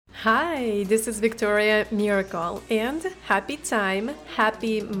Hi, this is Victoria Miracle and Happy Time,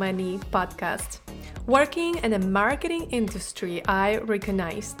 Happy Money podcast. Working in the marketing industry, I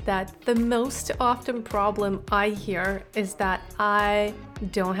recognize that the most often problem I hear is that I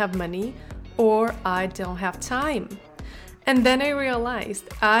don't have money or I don't have time. And then I realized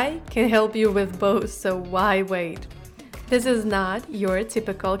I can help you with both, so why wait? This is not your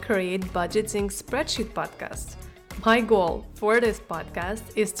typical create budgeting spreadsheet podcast. My goal for this podcast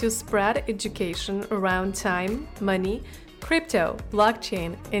is to spread education around time, money, crypto,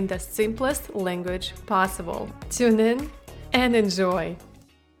 blockchain in the simplest language possible. Tune in and enjoy.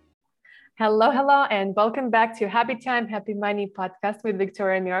 Hello, and welcome back to Happy Time, Happy Money podcast with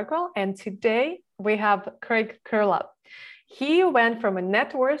Victoria Miracle. And today we have Craig Curlap. He went from a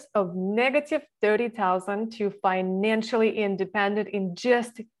net worth of negative 30,000 to financially independent in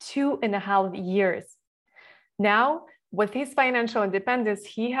just 2.5 years. Now, with his financial independence,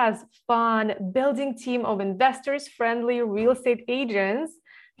 he has fun building team of investors-friendly real estate agents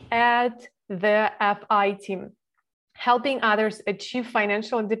at the FI team, helping others achieve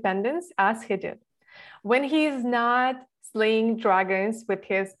financial independence as he did. When he is not slaying dragons with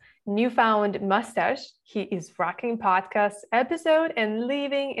his newfound mustache, he is rocking podcast episode and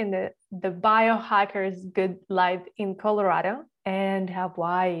living in the biohacker's good life in Colorado and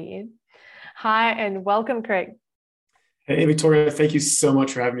Hawaii. Hi, and welcome, Craig. Hey, Victoria, thank you so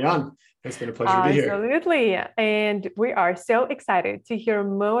much for having me on. It's been a pleasure to be here. Absolutely. And we are so excited to hear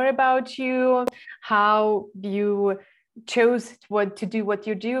more about you, how you chose to do what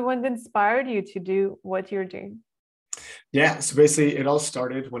you do, what inspired you to do what you're doing. Yeah, so basically it all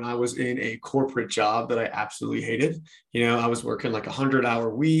started when I was in a corporate job that I absolutely hated. I was working like 100-hour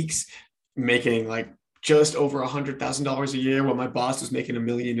weeks, making like just over $100,000 a year while my boss was making $1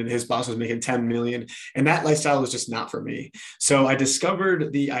 million and his boss was making 10 million. And that lifestyle was just not for me. So I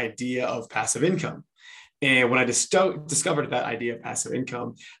discovered the idea of passive income. And when I discovered that idea of passive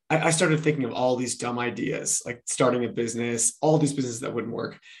income, I started thinking of all these dumb ideas, like starting a business, all these businesses that wouldn't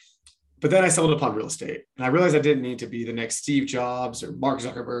work. But then I stumbled upon real estate and I realized I didn't need to be the next Steve Jobs or Mark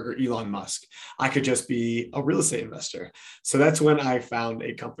Zuckerberg or Elon Musk. I could just be a real estate investor. So that's when I found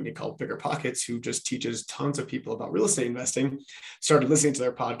a company called BiggerPockets, who just teaches tons of people about real estate investing, started listening to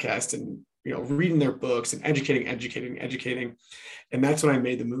their podcast and reading their books and educating. And that's when I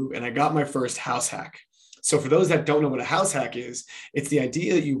made the move and I got my first house hack. So for those that don't know what a house hack is, it's the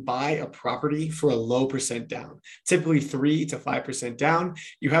idea that you buy a property for a low percent down, typically 3 to 5% down.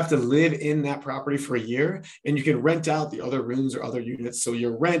 You have to live in that property for a year and you can rent out the other rooms or other units. So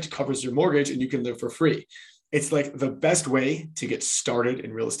your rent covers your mortgage and you can live for free. It's like the best way to get started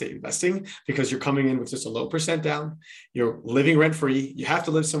in real estate investing because you're coming in with just a low percent down, you're living rent free, you have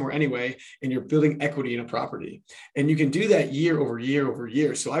to live somewhere anyway, and you're building equity in a property. And you can do that year over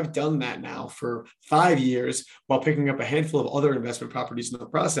year. So I've done that now for 5 years while picking up a handful of other investment properties in the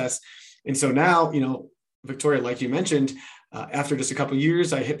process. And so now, Victoria, like you mentioned, after just a couple of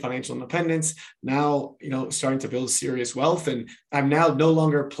years, I hit financial independence. Now, starting to build serious wealth. And I'm now no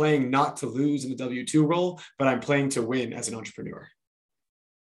longer playing not to lose in the W-2 role, but I'm playing to win as an entrepreneur.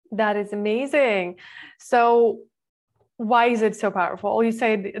 That is amazing. So why is it so powerful? You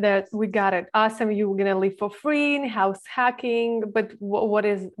said that we got it. Awesome. You're going to live for free in house hacking, but what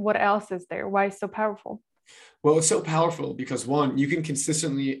else is there? Why is it so powerful? Well, it's so powerful because one, you can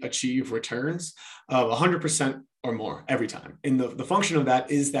consistently achieve returns of 100% or more every time. And the function of that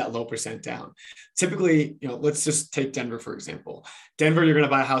is that low percent down. Typically, let's just take Denver, for example. Denver, you're going to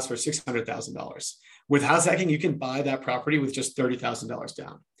buy a house for $600,000. With house hacking, you can buy that property with just $30,000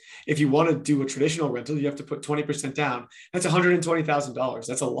 down. If you want to do a traditional rental, you have to put 20% down. That's $120,000.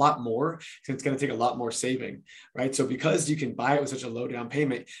 That's a lot more. So it's going to take a lot more saving, right? So because you can buy it with such a low down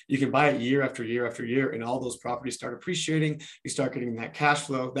payment, you can buy it year after year after year, and all those properties start appreciating. You start getting that cash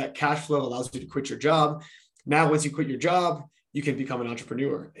flow. That cash flow allows you to quit your job. Now, once you quit your job, you can become an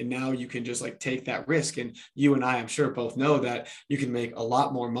entrepreneur. And now you can just take that risk. And you and I'm sure both know that you can make a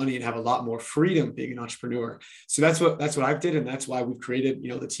lot more money and have a lot more freedom being an entrepreneur. So that's what I did. And that's why we've created,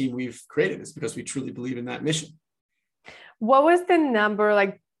 the team we've created, is because we truly believe in that mission. What was the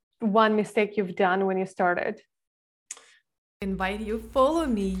number, one mistake you've done when you started? Invite you follow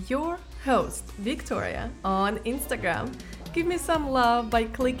me, your host, Victoria, on Instagram. Give me some love by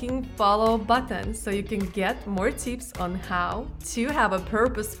clicking follow button so you can get more tips on how to have a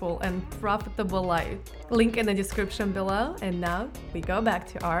purposeful and profitable life. Link in the description below. And now we go back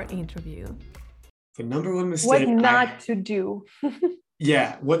to our interview. The number one mistake. What not to do.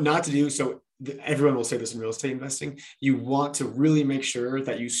 Yeah, what not to do. So everyone will say this in real estate investing. You want to really make sure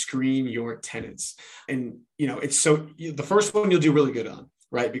that you screen your tenants. And, it's the first one you'll do really good on.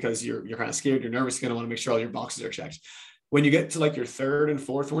 right? Because you're kind of scared, you're nervous, you're going to want to make sure all your boxes are checked. When you get to like your third and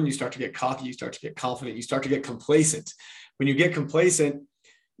fourth one, you start to get cocky, you start to get confident, you start to get complacent. When you get complacent,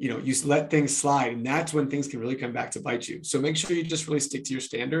 you let things slide, and that's when things can really come back to bite you. So make sure you just really stick to your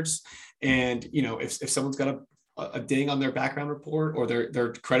standards. And, if someone's got a ding on their background report or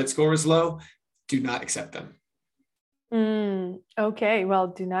their credit score is low, do not accept them. Okay. Well,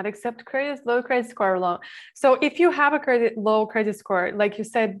 do not accept low credit score loan. So if you have a low credit score, like you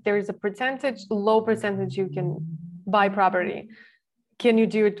said, there is a low percentage you can buy property. Can you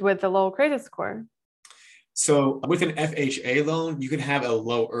do it with a low credit score? So with an FHA loan, you can have a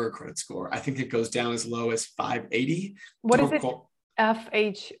lower credit score. I think it goes down as low as 580. What is it?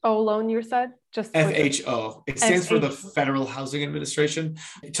 FHO loan, you said? Just FHO. It stands for the Federal Housing Administration.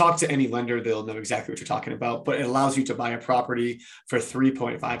 Talk to any lender, they'll know exactly what you're talking about, but it allows you to buy a property for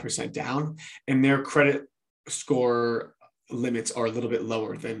 3.5% down, and their credit score limits are a little bit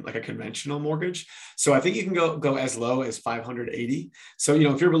lower than like a conventional mortgage. So I think you can go as low as 580. So,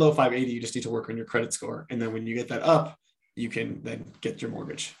 if you're below 580, you just need to work on your credit score. And then when you get that up, you can then get your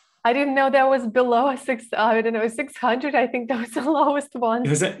mortgage. I didn't know that was below 600. I think that was the lowest one.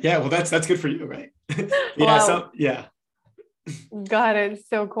 Is it? Yeah. Well, that's good for you, right? Yeah. Got it.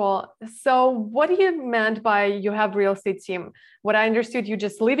 So cool. So what do you meant by you have real estate team? What I understood, you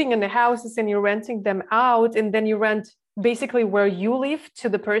just living in the houses and you're renting them out, and then you rent basically where you live to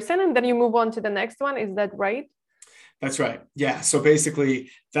the person, and then you move on to the next one. Is that right? That's right. Yeah. So basically,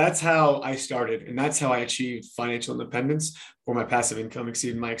 that's how I started, and that's how I achieved financial independence, or my passive income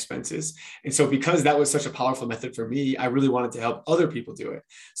exceeded my expenses. And so because that was such a powerful method for me, I really wanted to help other people do it.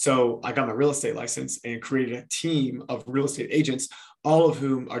 So I got my real estate license and created a team of real estate agents, all of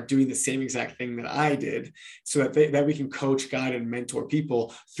whom are doing the same exact thing that I did, so that we can coach, guide, and mentor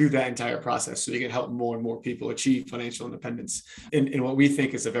people through that entire process, so we can help more and more people achieve financial independence in what we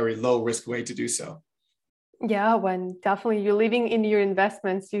think is a very low risk way to do so. Yeah, when definitely you're living in your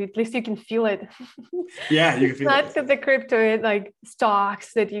investments, at least you can feel it. Yeah, you can feel it. Not the crypto, like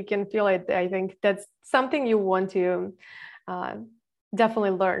stocks, that you can feel it. I think that's something you want to definitely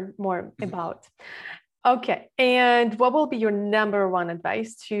learn more about. Okay, and what will be your number one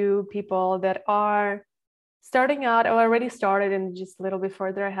advice to people that are starting out or already started and just a little bit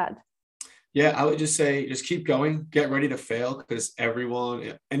further ahead? Yeah, I would just say, just keep going, get ready to fail, because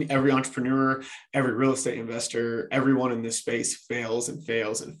everyone, and every entrepreneur, every real estate investor, everyone in this space fails and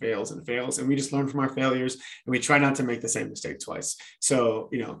fails and fails and fails. And we just learn from our failures, and we try not to make the same mistake twice. So,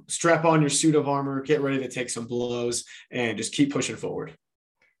 strap on your suit of armor, get ready to take some blows, and just keep pushing forward.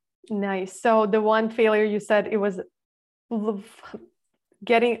 Nice. So the one failure you said, it was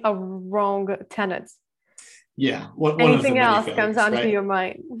getting a wrong tenant. Yeah. Anything else comes onto your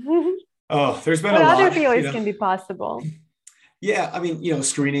mind? Oh, there's been a lot. What other failures can be possible? Yeah, I mean,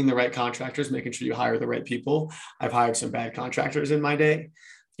 screening the right contractors, making sure you hire the right people. I've hired some bad contractors in my day.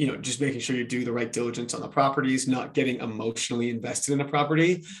 Just making sure you do the right diligence on the properties, not getting emotionally invested in a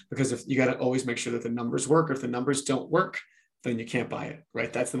property, because if you got to always make sure that the numbers work, or if the numbers don't work, then you can't buy it,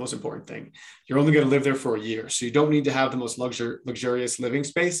 right? That's the most important thing. You're only going to live there for a year, so you don't need to have the most luxurious living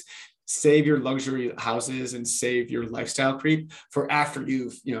space. Save your luxury houses and save your lifestyle creep for after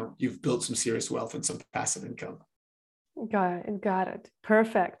you've built some serious wealth and some passive income. Got it.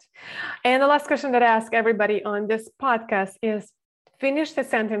 Perfect. And the last question that I ask everybody on this podcast is, finish the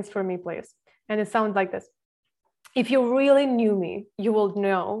sentence for me, please. And it sounds like this. If you really knew me, you will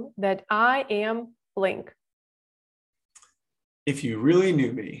know that I am blank. If you really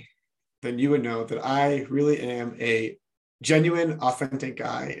knew me, then you would know that I really am a genuine, authentic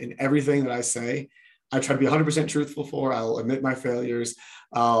guy. In everything that I say, I try to be 100% truthful for. I'll admit my failures.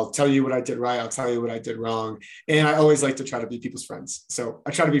 I'll tell you what I did right. I'll tell you what I did wrong. And I always like to try to be people's friends. So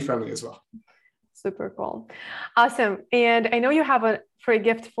I try to be friendly as well. Super cool. Awesome. And I know you have a free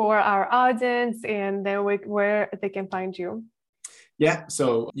gift for our audience, and then where they can find you. Yeah,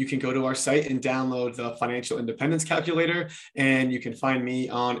 so you can go to our site and download the Financial Independence Calculator, and you can find me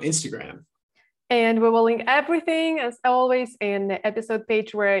on Instagram. And we will link everything, as always, in the episode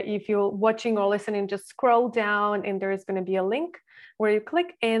page, where if you're watching or listening, just scroll down and there is going to be a link where you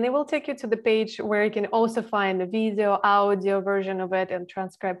click, and it will take you to the page where you can also find the video, audio version of it, and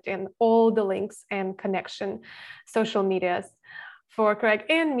transcript, and all the links and connection, social medias for Craig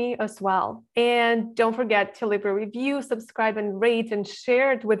and me as well. And don't forget to leave a review, subscribe, and rate, and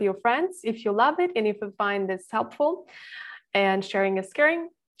share it with your friends if you love it and if you find this helpful. And sharing is caring.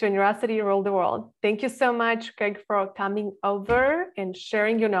 Generosity rule the world. Thank you so much, Craig, for coming over and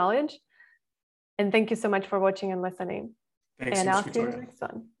sharing your knowledge. And thank you so much for watching and listening. Thanks And so I'll much, see you in the Victoria. next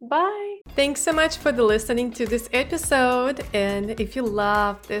one. Bye. Thanks so much for listening to this episode. And if you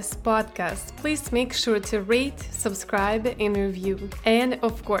love this podcast, please make sure to rate, subscribe, and review. And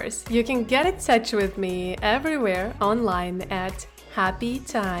of course, you can get in touch with me everywhere online at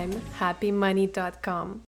happytimehappymoney.com.